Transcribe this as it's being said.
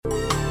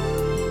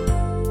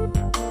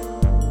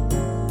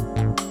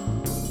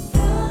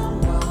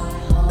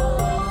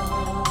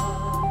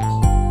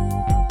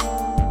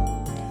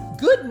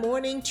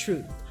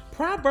Plain truth.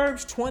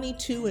 Proverbs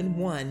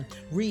 22:1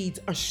 reads,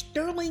 "A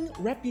sterling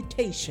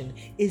reputation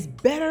is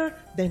better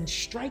than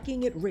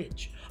striking it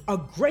rich. A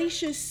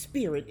gracious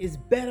spirit is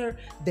better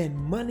than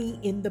money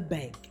in the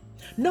bank."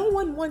 No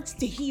one wants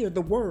to hear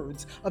the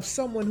words of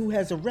someone who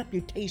has a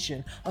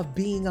reputation of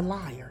being a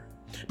liar.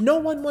 No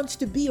one wants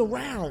to be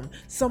around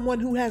someone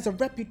who has a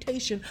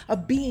reputation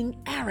of being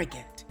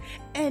arrogant.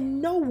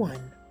 And no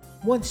one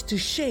wants to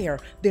share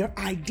their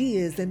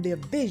ideas and their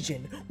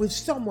vision with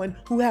someone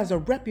who has a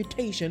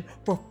reputation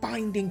for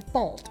finding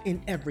fault in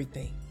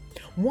everything.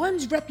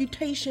 One's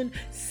reputation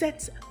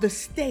sets the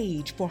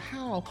stage for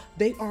how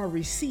they are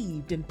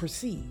received and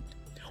perceived.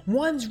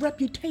 One's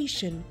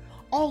reputation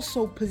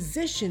also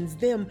positions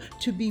them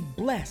to be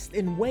blessed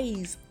in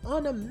ways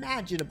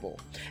unimaginable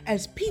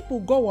as people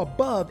go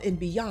above and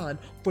beyond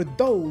for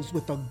those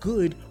with a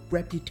good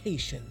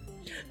reputation.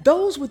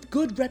 Those with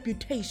good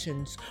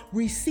reputations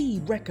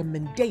receive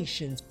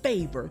recommendations,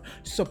 favor,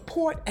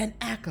 support, and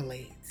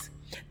accolades.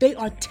 They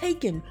are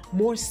taken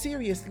more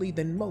seriously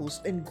than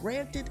most and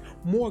granted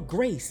more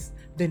grace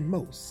than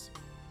most.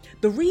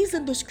 The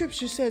reason the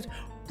scripture says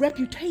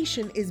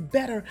reputation is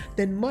better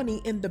than money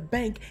in the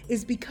bank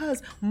is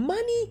because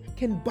money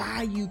can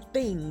buy you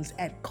things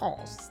at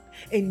cost.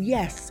 And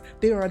yes,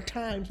 there are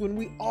times when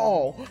we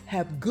all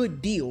have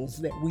good deals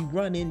that we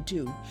run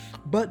into,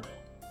 but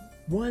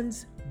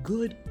one's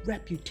good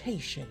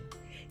reputation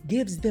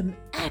gives them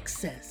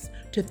access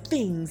to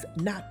things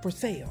not for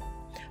sale,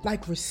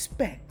 like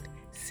respect,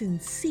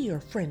 sincere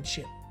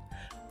friendship,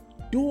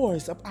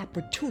 doors of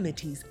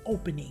opportunities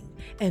opening,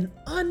 and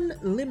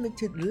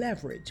unlimited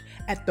leverage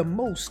at the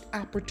most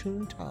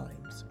opportune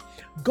times.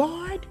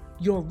 Guard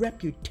your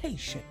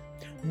reputation.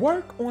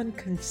 Work on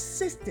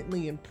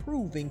consistently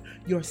improving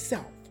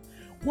yourself.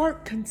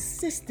 Work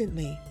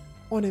consistently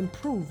on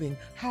improving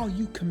how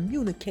you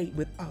communicate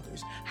with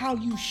others, how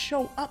you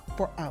show up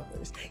for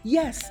others.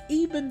 Yes,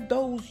 even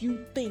those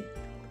you think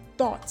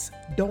thoughts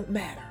don't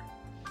matter.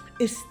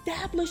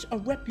 Establish a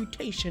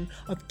reputation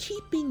of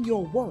keeping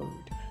your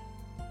word,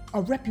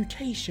 a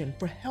reputation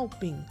for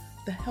helping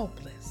the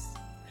helpless,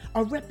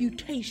 a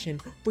reputation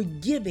for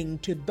giving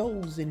to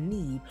those in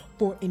need,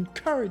 for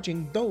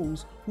encouraging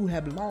those who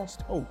have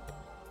lost hope.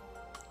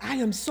 I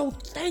am so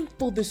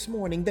thankful this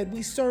morning that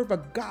we serve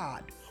a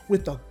God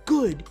with a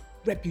good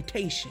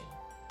reputation.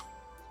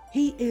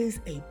 He is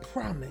a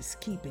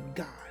promise-keeping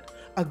God,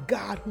 a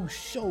God who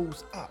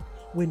shows up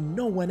when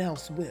no one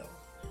else will,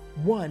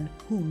 one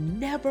who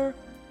never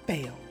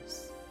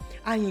fails.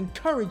 I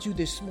encourage you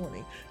this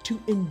morning to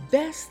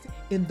invest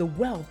in the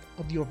wealth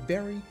of your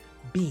very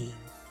being.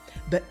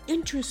 The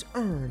interest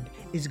earned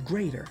is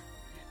greater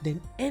than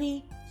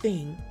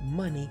anything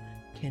money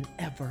can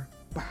ever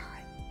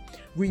buy.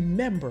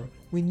 Remember,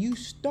 when you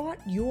start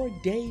your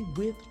day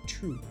with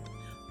truth,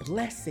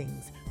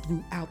 blessings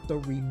throughout the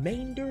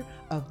remainder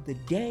of the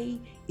day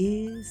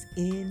is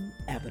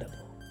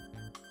inevitable.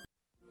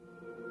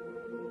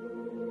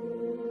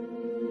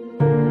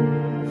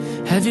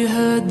 Have you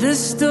heard the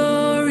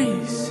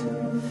stories?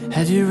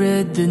 Have you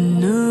read the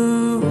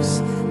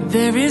news?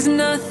 There is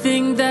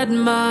nothing that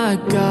my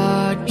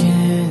God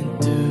can't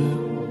do.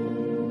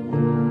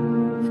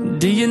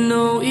 Do you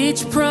know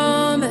each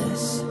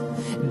promise?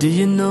 Do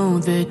you know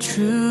they're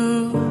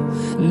true?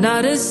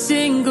 Not a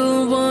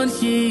single one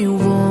He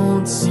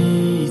won't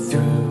see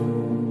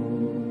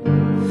through.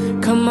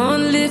 Come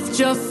on, lift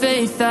your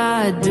faith,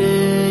 I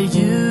dare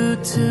you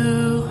to.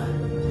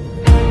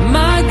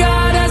 My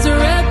God has a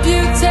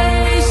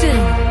reputation.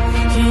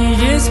 He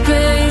is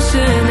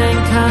patient and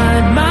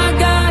kind. My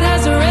God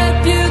has a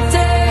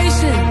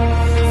reputation,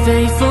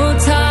 faithful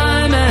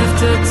time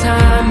after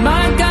time.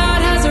 My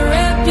God has a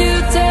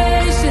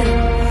reputation.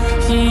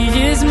 He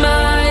is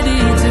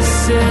mighty to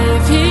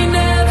save. He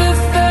never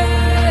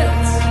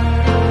fails.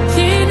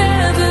 He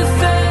never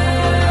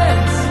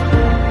fails.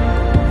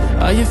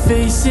 Are you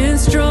facing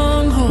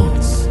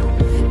strongholds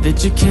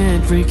that you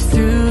can't break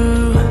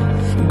through?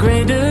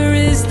 Greater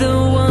is the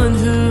one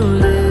who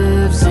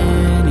lives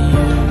in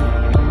you.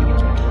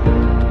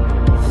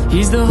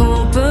 He's the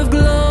hope of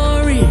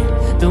glory,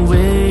 the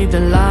way, the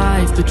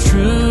life, the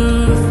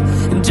truth.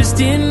 And just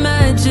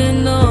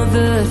imagine all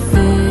the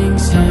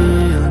things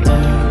He'll do.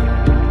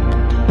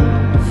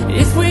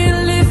 If we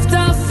lift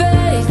our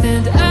faith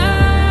and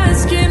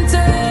ask Him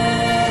to.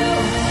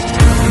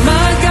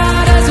 My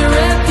God has a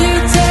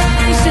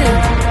reputation.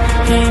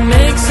 He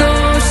makes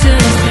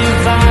oceans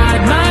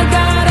divide. My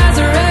God has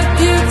a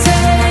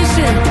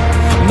reputation.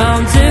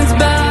 Mountains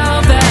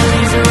bow,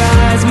 valleys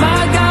rise.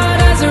 My God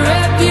has a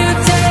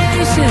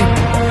reputation.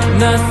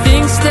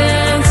 Nothing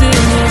stands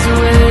in His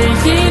way.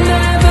 He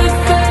never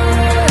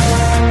fails.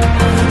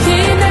 He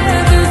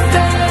never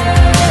fails.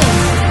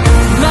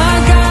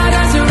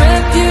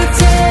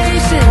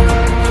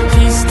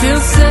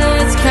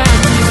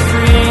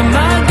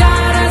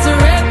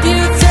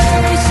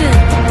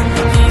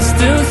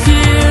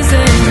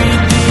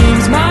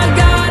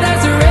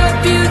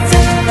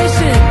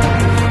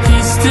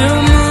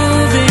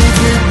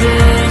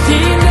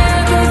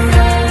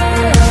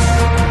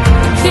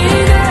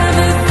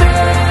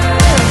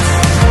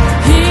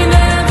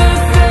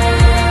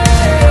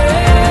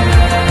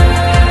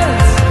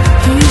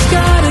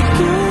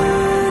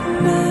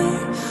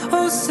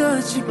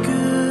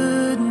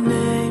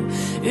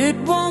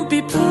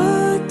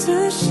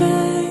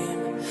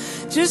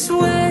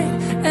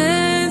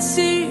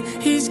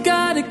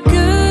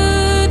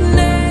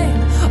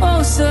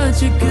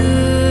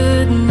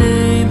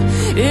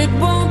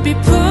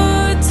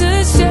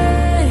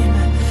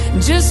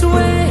 Just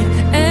wait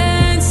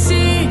and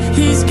see.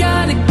 He's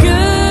got a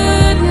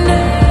good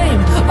name,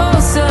 oh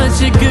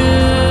such a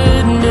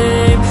good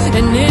name,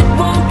 and it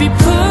won't be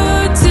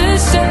put to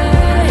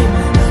shame.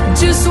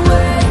 Just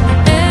wait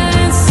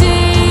and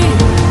see.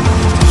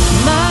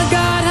 My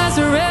God has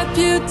a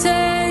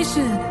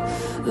reputation,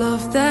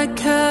 love that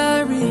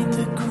carried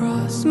the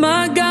cross.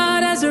 My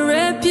God has a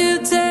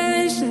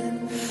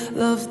reputation,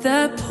 love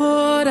that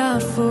poured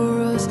out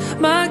for us.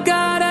 My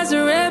God has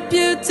a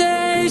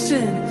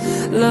reputation,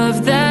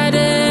 love that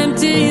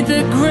emptied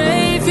the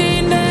grave.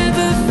 He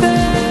never fails.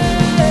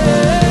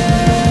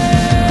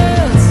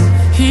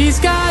 He's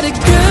got a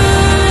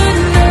good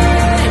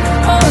name,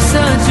 oh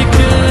such a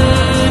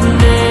good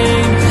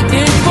name.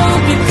 It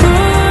won't be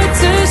put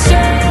to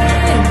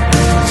shame.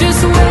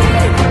 Just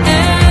wait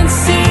and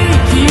see.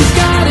 He's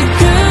got a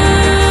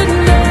good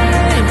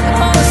name,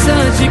 oh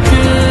such a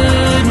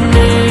good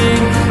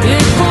name.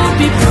 It won't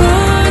be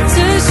put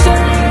to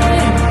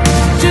shame.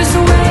 Just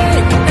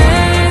wait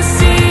and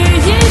see.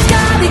 He's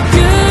got a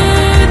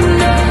good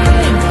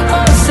name,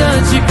 oh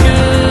such a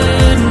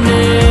good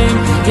name.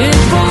 It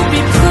won't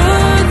be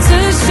put to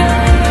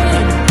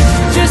shame.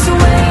 Just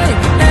wait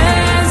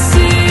and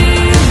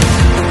see.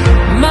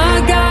 My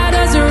God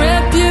has a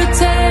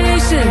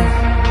reputation.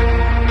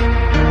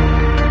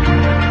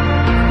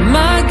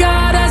 My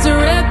God has a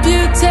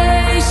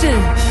reputation.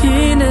 He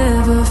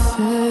never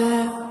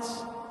fails.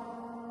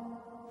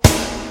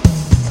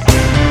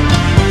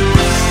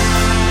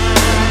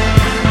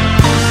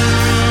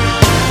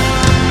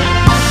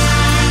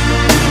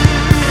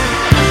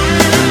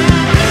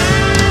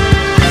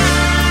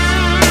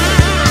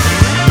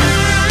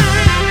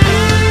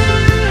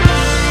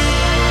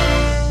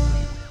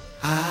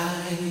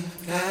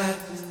 I've got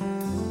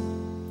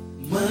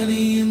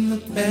money in the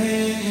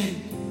bank,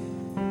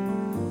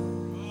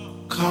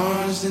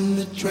 cars in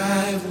the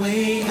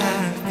driveway.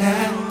 I've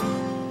got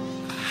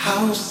a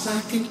house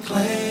I can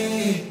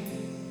claim,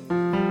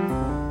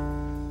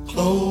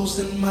 clothes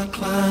in my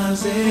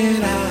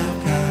closet.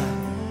 I've got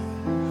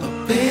a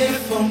bed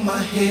for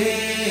my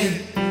head,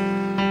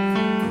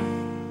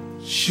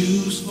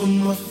 shoes for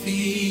my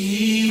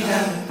feet.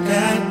 I've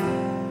got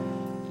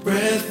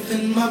breath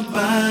in my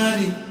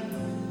body.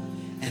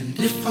 And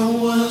if I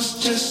was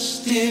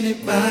just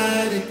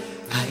anybody,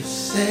 I'd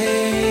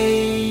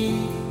say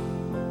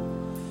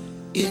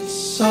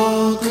it's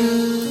all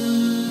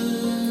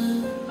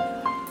good.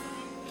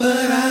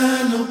 But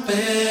I know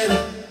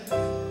better.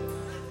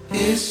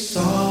 It's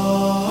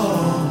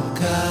all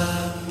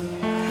God.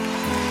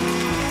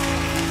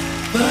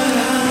 But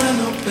I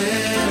know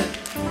better.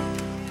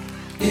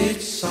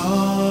 It's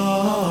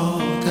all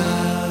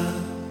God.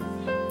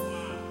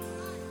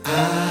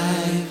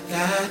 I've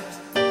got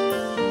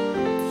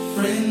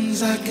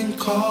friends I can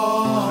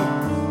call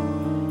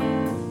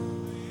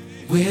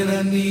when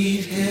I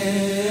need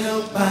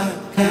help.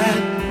 I've got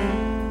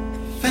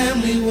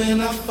family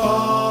when I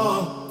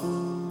fall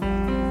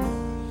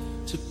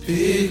to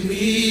pick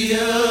me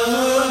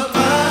up.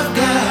 I've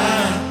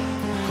got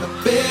a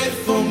bed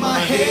for my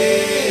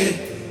head,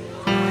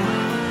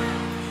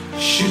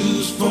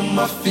 shoes for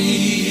my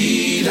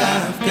feet.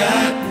 I've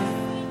got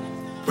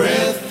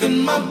breath in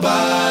my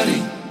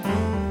body.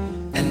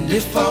 And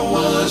if I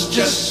was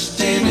just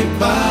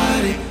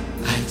anybody,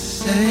 I'd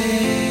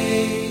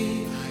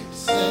say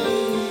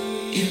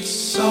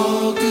it's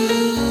all good.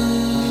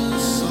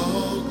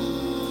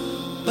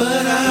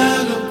 But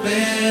I know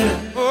better.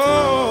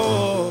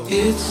 Oh,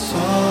 it's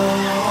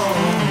all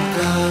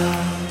God.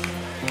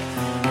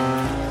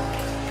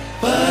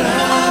 But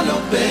I know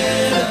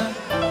better.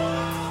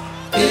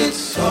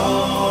 It's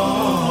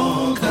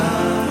all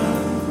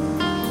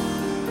God.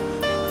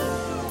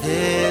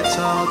 It's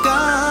all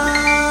God.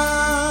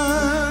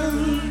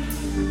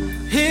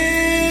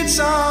 It's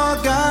all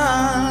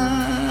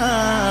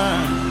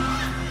God.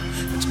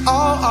 It's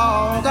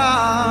all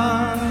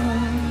God.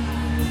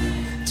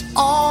 It's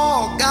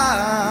all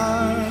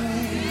God.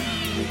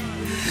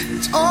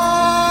 It's all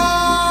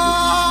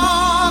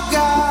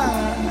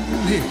God.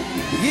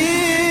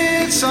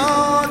 It's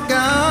all God.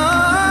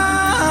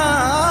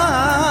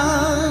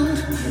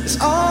 It's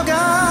all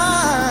God.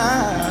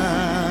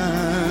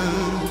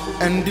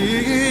 And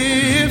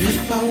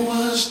if I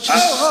was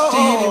just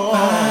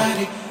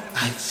anybody,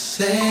 I'd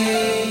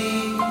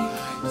say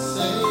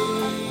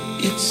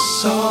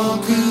it's all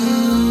good.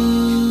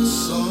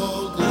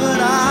 But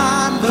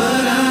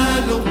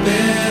I know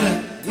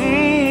better.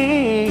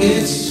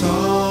 It's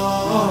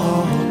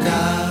all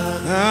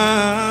God.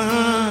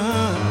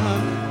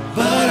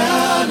 But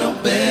I know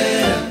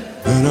better.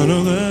 And I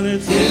know that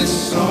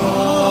it's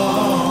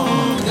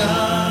all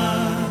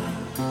God.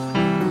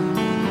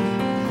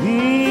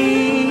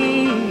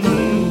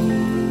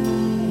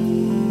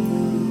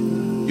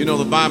 You know,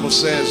 the Bible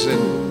says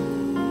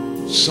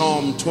in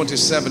Psalm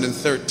 27 and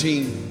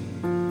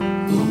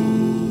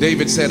 13,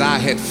 David said, I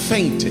had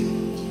fainted,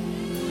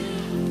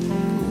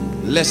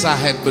 lest I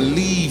had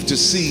believed to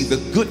see the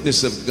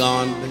goodness of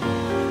God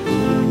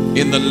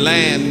in the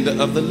land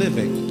of the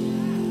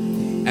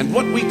living. And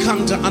what we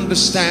come to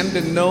understand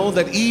and know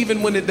that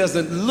even when it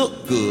doesn't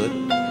look good,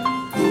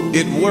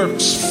 it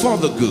works for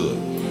the good.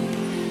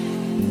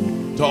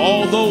 To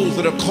all those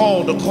that are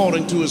called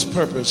according to his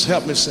purpose,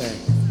 help me say,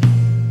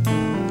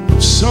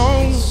 it's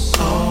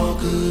all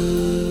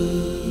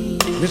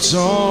good. It's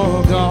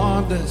all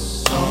God.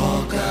 It's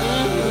all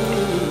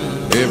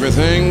God.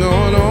 Everything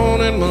going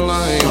on in my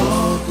life,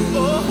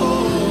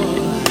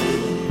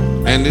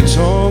 and it's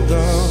all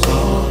God.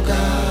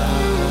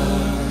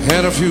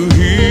 Had a few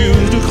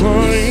hills to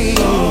climb.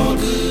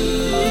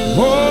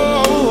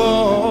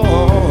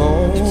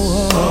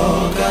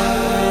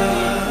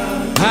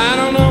 I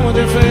don't know what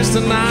they face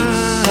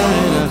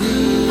tonight,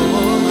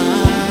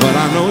 but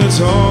I know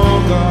it's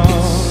all God.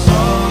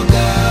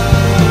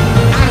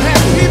 I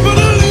had people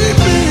to leave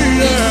me,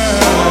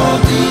 yeah.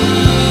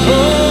 Oh,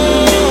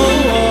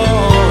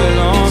 it's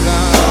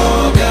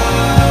all God.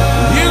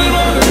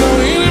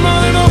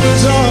 Anybody know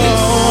it's all God.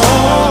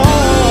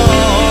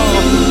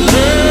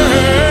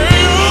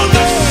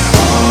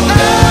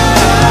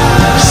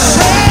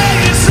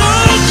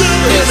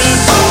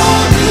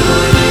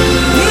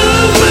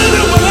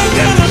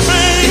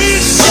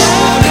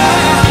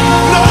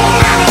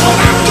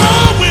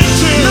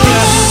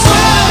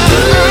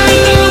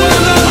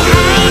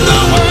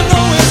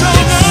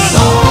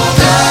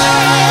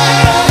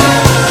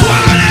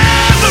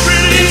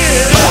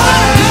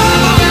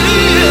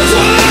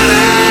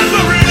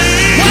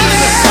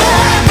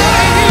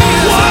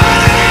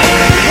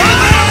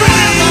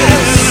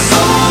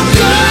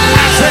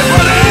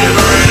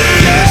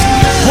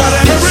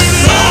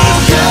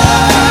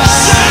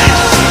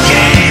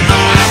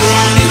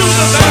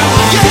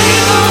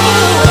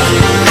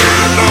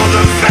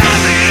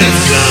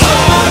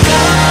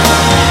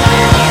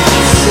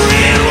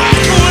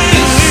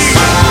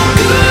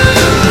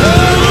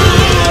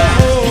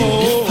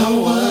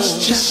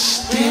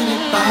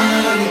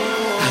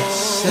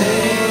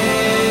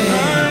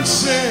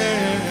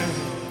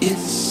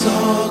 It's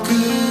all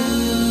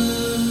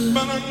good,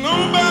 but I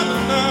know better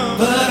now.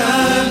 But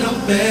I know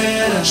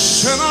better.